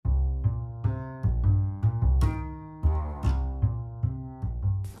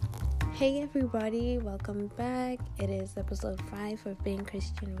Hey everybody, welcome back. It is episode 5 of Being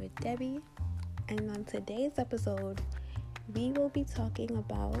Christian with Debbie. And on today's episode, we will be talking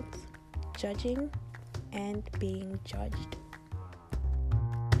about judging and being judged.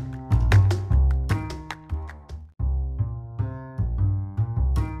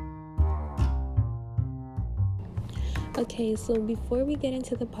 Okay, so before we get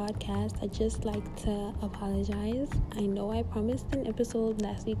into the podcast, I'd just like to apologize. I know I promised an episode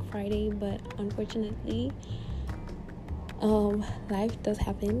last week Friday, but unfortunately, life does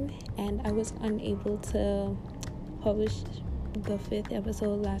happen, and I was unable to publish the 5th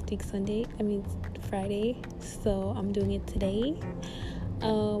episode last week Friday, so I'm doing it today.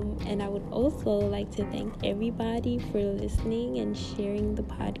 And I would also like to thank everybody for listening and sharing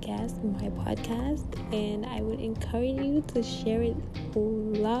my podcast, and I would encourage you to share it a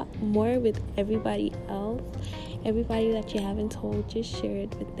lot more with everybody else. Everybody that you haven't told, just share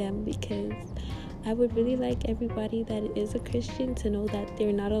it with them, because I would really like everybody that is a Christian to know that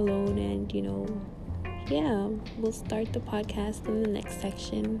they're not alone. And we'll start the podcast in the next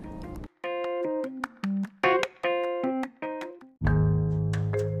section.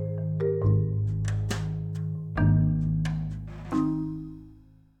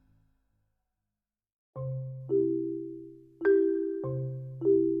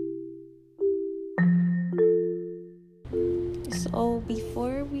 So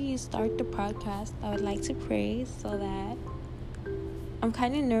before we start the podcast, I would like to pray, so that I'm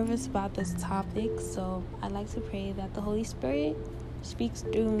kind of nervous about this topic, so I'd like to pray that the Holy Spirit speaks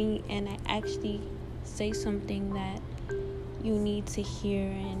through me and I actually say something that you need to hear,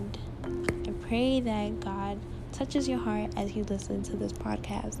 and I pray that God touches your heart as you listen to this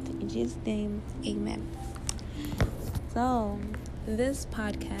podcast. In Jesus' name, amen. So, this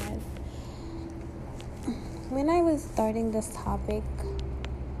podcast, when I was starting this topic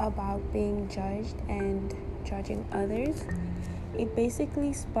about being judged and judging others, it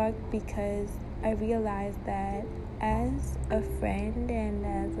basically sparked because I realized that as a friend and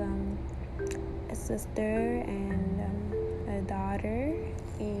as a sister and a daughter,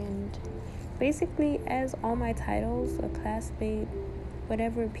 and basically as all my titles, a classmate,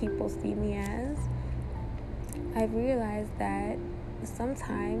 whatever people see me as, I realized that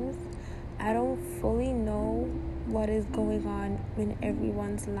sometimes I don't fully know what is going on in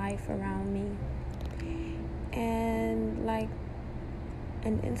everyone's life around me. And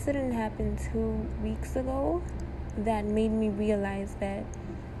an incident happened 2 weeks ago that made me realize that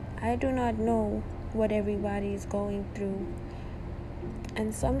I do not know what everybody is going through.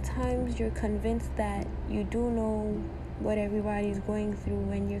 And sometimes you're convinced that you do know what everybody's going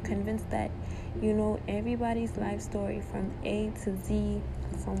through, and you're convinced that you know everybody's life story from A to Z,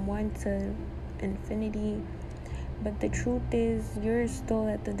 from 1 to infinity. But the truth is, you're still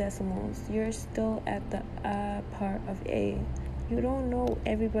at the decimals. You're still at the part of A. You don't know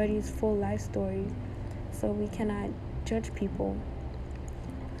everybody's full life story, so we cannot judge people.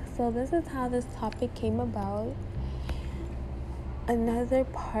 So this is how this topic came about. Another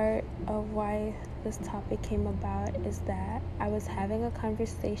part of why this topic came about is that I was having a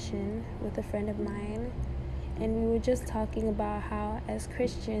conversation with a friend of mine, and we were just talking about how, as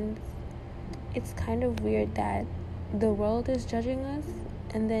Christians, it's kind of weird that the world is judging us,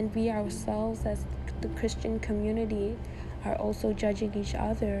 and then we ourselves as the Christian community are also judging each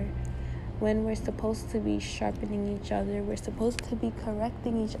other, when we're supposed to be sharpening each other, we're supposed to be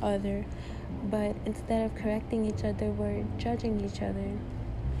correcting each other, but instead of correcting each other, we're judging each other.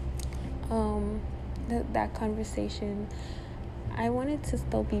 That conversation, I wanted to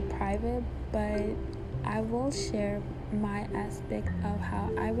still be private, but I will share my aspect of how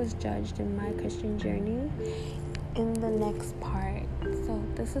I was judged in my Christian journey in the next part. So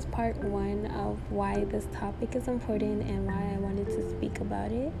this is part 1 of why this topic is important and why I wanted to speak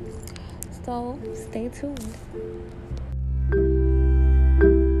about it. So stay tuned.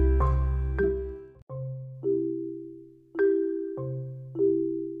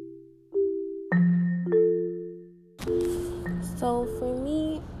 So for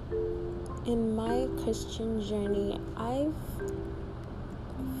me, in my Christian journey, I've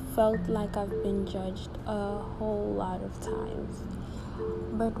felt like I've been judged a whole lot of times.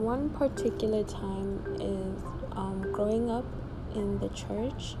 But one particular time is growing up in the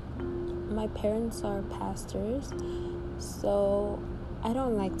church. My parents are pastors, so I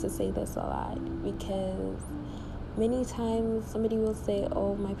don't like to say this a lot, because many times somebody will say,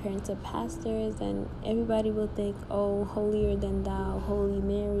 oh, my parents are pastors, and everybody will think, oh, holier than thou, Holy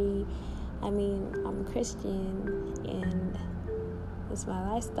Mary. I'm Christian, and it's my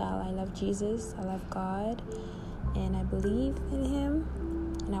lifestyle. I love Jesus, I love God, and I believe in Him.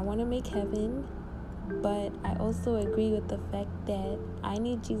 and I want to make heaven, but I also agree with the fact that I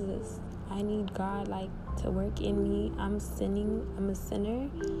need Jesus. I need God, like, to work in me. I'm sinning. I'm a sinner.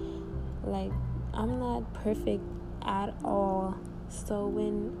 Like, I'm not perfect at all. So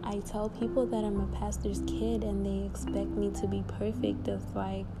when I tell people that I'm a pastor's kid and they expect me to be perfect, it's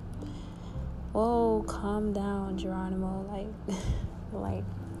like, whoa, calm down, Geronimo. Like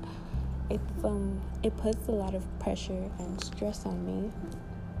it puts a lot of pressure and stress on me.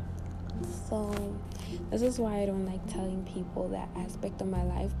 So this is why I don't like telling people that aspect of my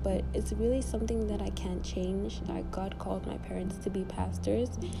life, but it's really something that I can't change. Like, God called my parents to be pastors.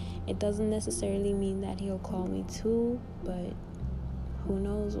 It doesn't necessarily mean that he'll call me too, but who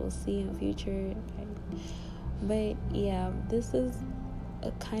knows, we'll see in the future. But yeah, this is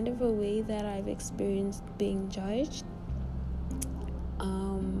a kind of a way that I've experienced being judged.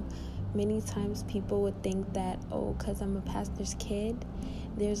 Many times people would think that, because I'm a pastor's kid,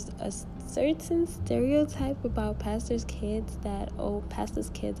 there's a certain stereotype about pastors' kids that, pastors'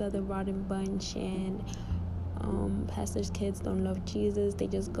 kids are the rotten bunch, and pastors' kids don't love Jesus. They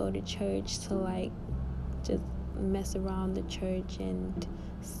just go to church to, like, just mess around the church and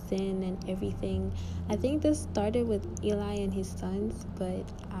sin and everything. I think this started with Eli and his sons, but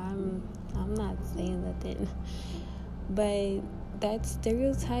I'm not saying that then. But that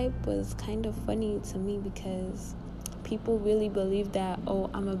stereotype was kind of funny to me because people really believe that,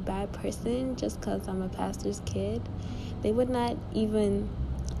 I'm a bad person just because I'm a pastor's kid. They would not even,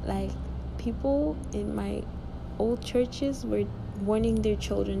 like, people in my old churches were warning their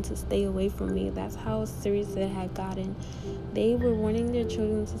children to stay away from me. That's how serious it had gotten. They were warning their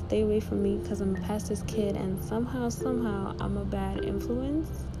children to stay away from me because I'm a pastor's kid, and somehow I'm a bad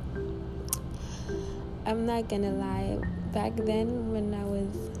influence. I'm not gonna lie, back then when I was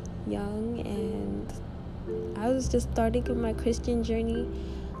young and I was just starting with my Christian journey,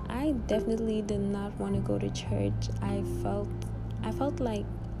 I definitely did not want to go to church. I felt like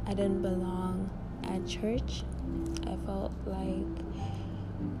I didn't belong at church.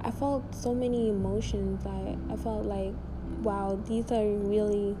 I felt so many emotions. I felt like, wow, these are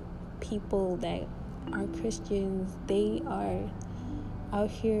really people that are Christians. They are out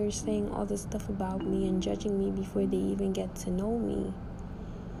here saying all this stuff about me and judging me before they even get to know me.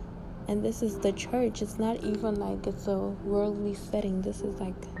 And this is the church. It's not even like it's a worldly setting. This is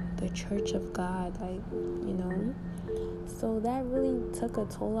like the church of God, So that really took a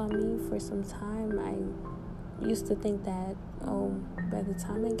toll on me for some time. I used to think that, by the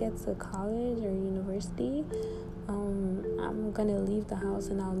time I get to college or university, I'm gonna leave the house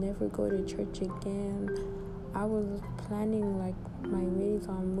and I'll never go to church again. I was planning, like, my ways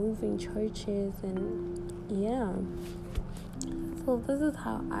on moving churches, and yeah. So this is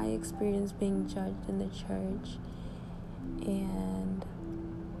how I experienced being judged in the church. And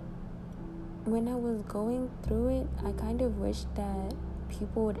when I was going through it, I kind of wished that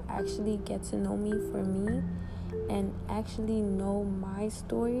people would actually get to know me for me and actually know my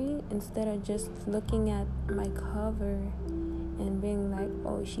story instead of just looking at my cover and being like,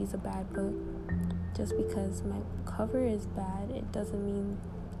 she's a bad book. Just because my cover is bad, it doesn't mean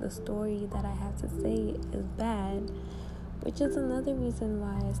the story that I have to say is bad, which is another reason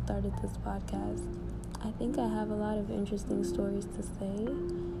why I started this podcast. I think I have a lot of interesting stories to say,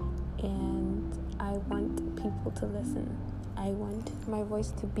 and I want people to listen. I want my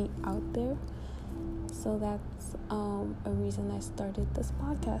voice to be out there, so that's a reason I started this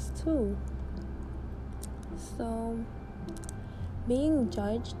podcast too. So, being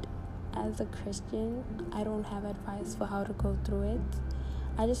judged as a Christian, I don't have advice for how to go through it.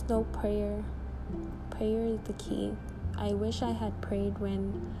 I just know prayer. Prayer is the key. I wish I had prayed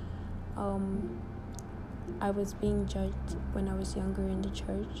when I was being judged when I was younger in the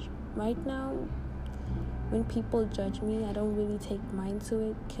church. Right now, when people judge me, I don't really take mind to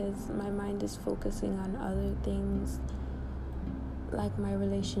it because my mind is focusing on other things, like my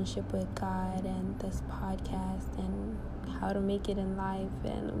relationship with God and this podcast and how to make it in life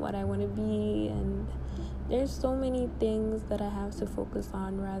and what I want to be. And there's so many things that I have to focus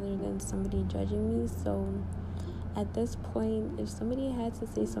on rather than somebody judging me. So at this point, if somebody had to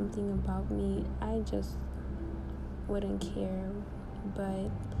say something about me, I just wouldn't care.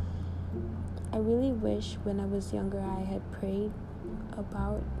 But I really wish when I was younger I had prayed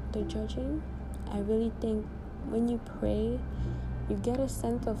about the judging. I really think when you pray, you get a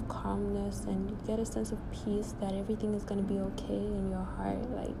sense of calmness and you get a sense of peace that everything is going to be okay in your heart.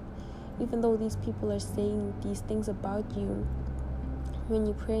 Like, even though these people are saying these things about you, when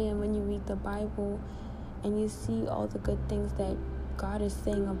you pray and when you read the Bible and you see all the good things that God is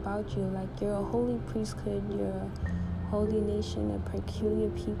saying about you, like, you're a holy priesthood, you're a holy nation, a peculiar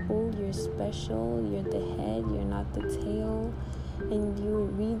people. You're special. You're the head. You're not the tail. And you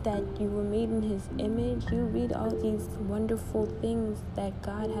read that you were made in his image. You read all these wonderful things that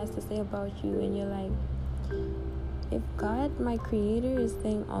God has to say about you, and you're like, if God, my creator, is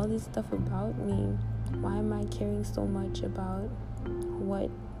saying all this stuff about me, why am I caring so much about what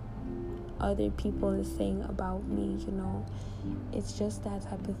other people is saying about me? It's just that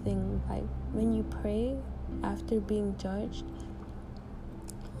type of thing. Like, when you pray after being judged,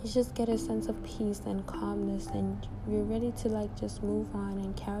 you just get a sense of peace and calmness, and you're ready to just move on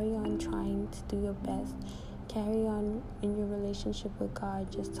and carry on trying to do your best. Carry on in your relationship with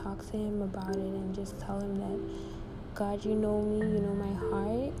God. Just talk to him about it and just tell him that, God, you know me, you know my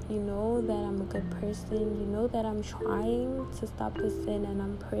heart, you know that I'm a good person, you know that I'm trying to stop the sin and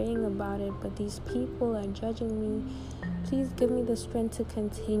I'm praying about it, but these people are judging me. Please give me the strength to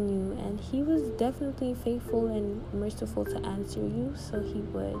continue. And he was definitely faithful and merciful to answer you, so he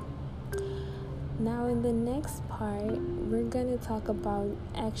would. Now, in the next part, we're going to talk about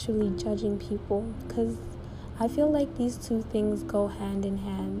actually judging people, because I feel like these two things go hand in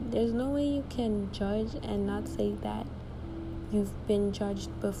hand. There's no way you can judge and not say that you've been judged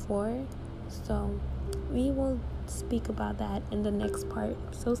before. So we will speak about that in the next part.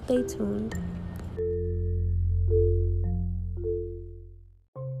 So stay tuned.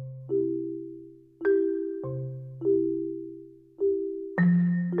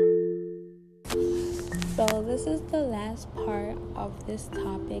 So this is the last part of this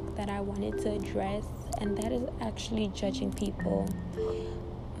topic that I wanted to address, and that is actually judging people.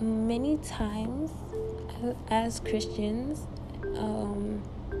 Many times as Christians,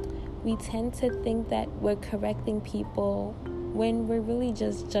 we tend to think that we're correcting people when we're really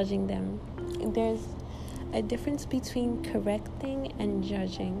just judging them. There's a difference between correcting and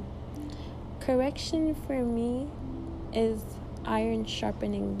judging. Correction for me is iron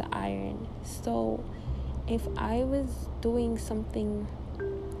sharpening the iron. So if I was doing something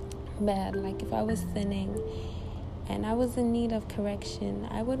bad, like if I was sinning and I was in need of correction,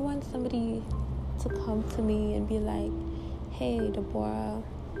 I would want somebody to come to me and be like, hey, Deborah,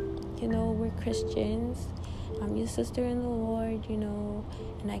 we're Christians. I'm your sister in the Lord,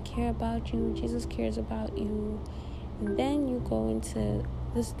 and I care about you. Jesus cares about you. And then you go into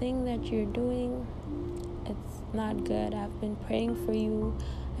this thing that you're doing. It's not good. I've been praying for you.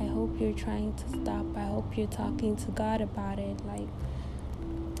 I hope you're trying to stop. I hope you're talking to God about it.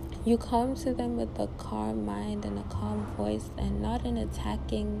 You come to them with a calm mind and a calm voice, and not an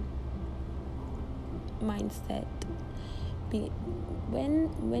attacking mindset.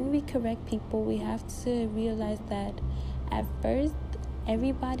 When we correct people, we have to realize that at first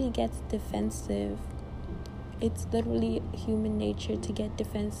everybody gets defensive. It's literally human nature to get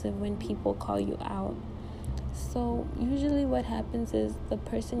defensive when people call you out. So usually what happens is the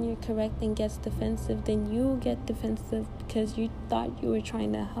person you're correcting gets defensive, then you get defensive because you thought you were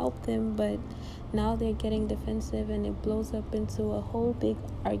trying to help them, but now they're getting defensive and it blows up into a whole big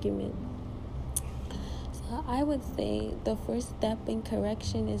argument. So I would say the first step in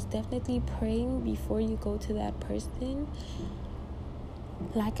correction is definitely praying before you go to that person.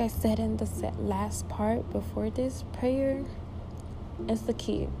 Like I said in the last part before this, prayer is the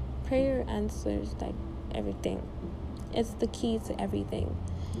key. Prayer answers everything. It's the key to everything.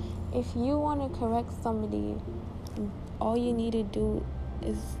 If you want to correct somebody, all you need to do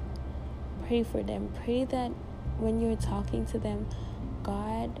is pray for them. Pray that when you're talking to them,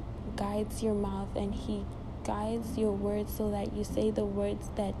 God guides your mouth and he guides your words so that you say the words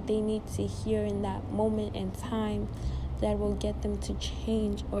that they need to hear in that moment in time that will get them to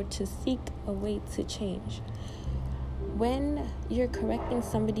change or to seek a way to change. When you're correcting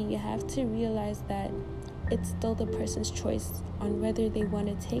somebody, you have to realize that it's still the person's choice on whether they want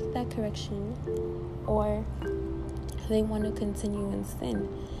to take that correction or they want to continue in sin.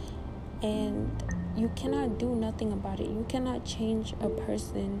 And you cannot do nothing about it. You cannot change a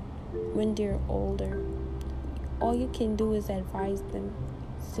person when they're older. All you can do is advise them.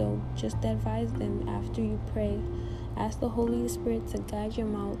 So just advise them after you pray. Ask the Holy Spirit to guide your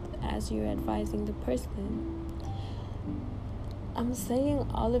mouth as you're advising the person. I'm saying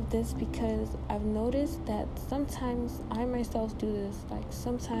all of this because I've noticed that sometimes I myself do this.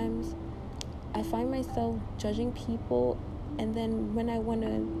 Sometimes I find myself judging people, and then when I want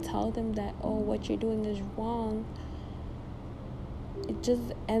to tell them that, what you're doing is wrong, it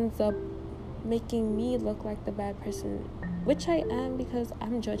just ends up making me look like the bad person, which I am because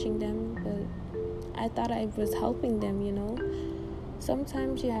I'm judging them, but I thought I was helping them,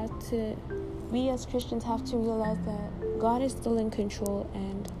 Sometimes we as Christians have to realize that God is still in control,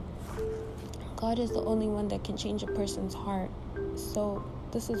 and God is the only one that can change a person's heart. So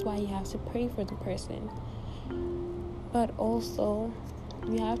this is why you have to pray for the person. But also,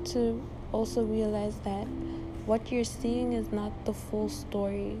 you have to also realize that what you're seeing is not the full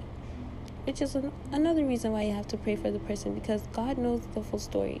story. Which is another reason why you have to pray for the person, because God knows the full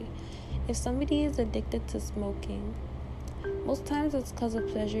story. If somebody is addicted to smoking, most times it's because of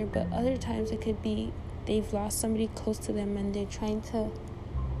pleasure, but other times it could be they've lost somebody close to them and they're trying to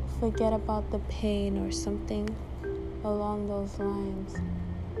forget about the pain or something along those lines.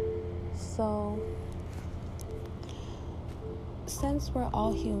 So, since we're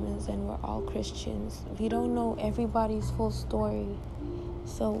all humans and we're all Christians, we don't know everybody's full story.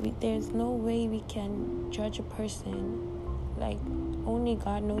 So there's no way we can judge a person. Like, only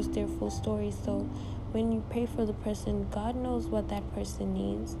God knows their full story. So when you pray for the person, God knows what that person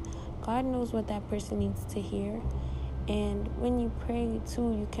needs. God knows what that person needs to hear. And when you pray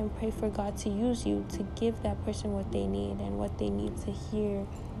too, you can pray for God to use you to give that person what they need and what they need to hear,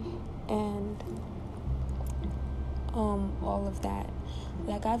 and all of that.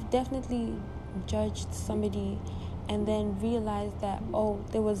 Like, I've definitely judged somebody and then realized that,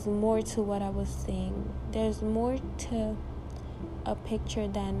 there was more to what I was saying. There's more to a picture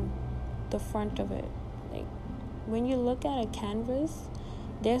than the front of it. Like, when you look at a canvas,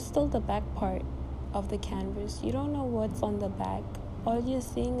 there's still the back part of the canvas. You don't know what's on the back. All you're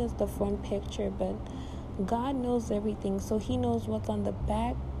seeing is the front picture, but God knows everything. So he knows what's on the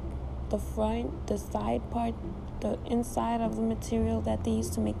back, the front, the side part, the inside of the material that they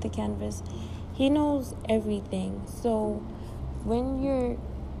used to make the canvas. He knows everything. So when you're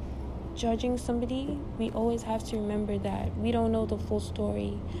judging somebody, we always have to remember that we don't know the full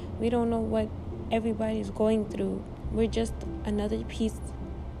story. We don't know what everybody's going through. We're just another piece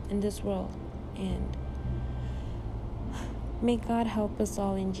in this world. And may God help us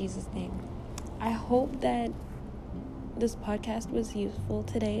all in Jesus' name. I hope that this podcast was useful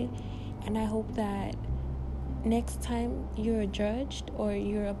today, and I hope that next time you're judged or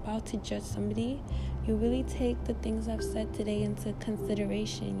you're about to judge somebody, you really take the things I've said today into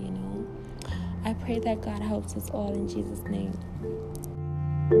consideration, I pray that God helps us all in Jesus' name.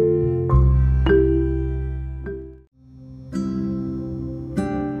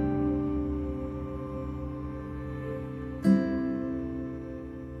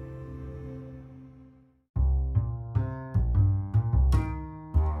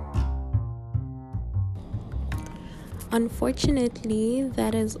 Unfortunately,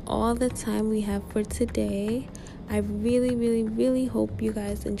 that is all the time we have for today. I really, really, really hope you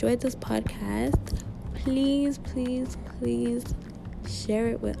guys enjoyed this podcast. Please, please, please share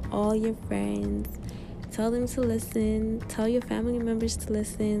it with all your friends. Tell them to listen. Tell your family members to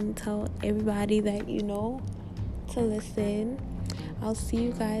listen. Tell everybody that you know to listen. I'll see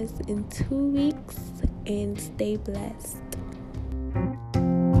you guys in 2 weeks, and stay blessed.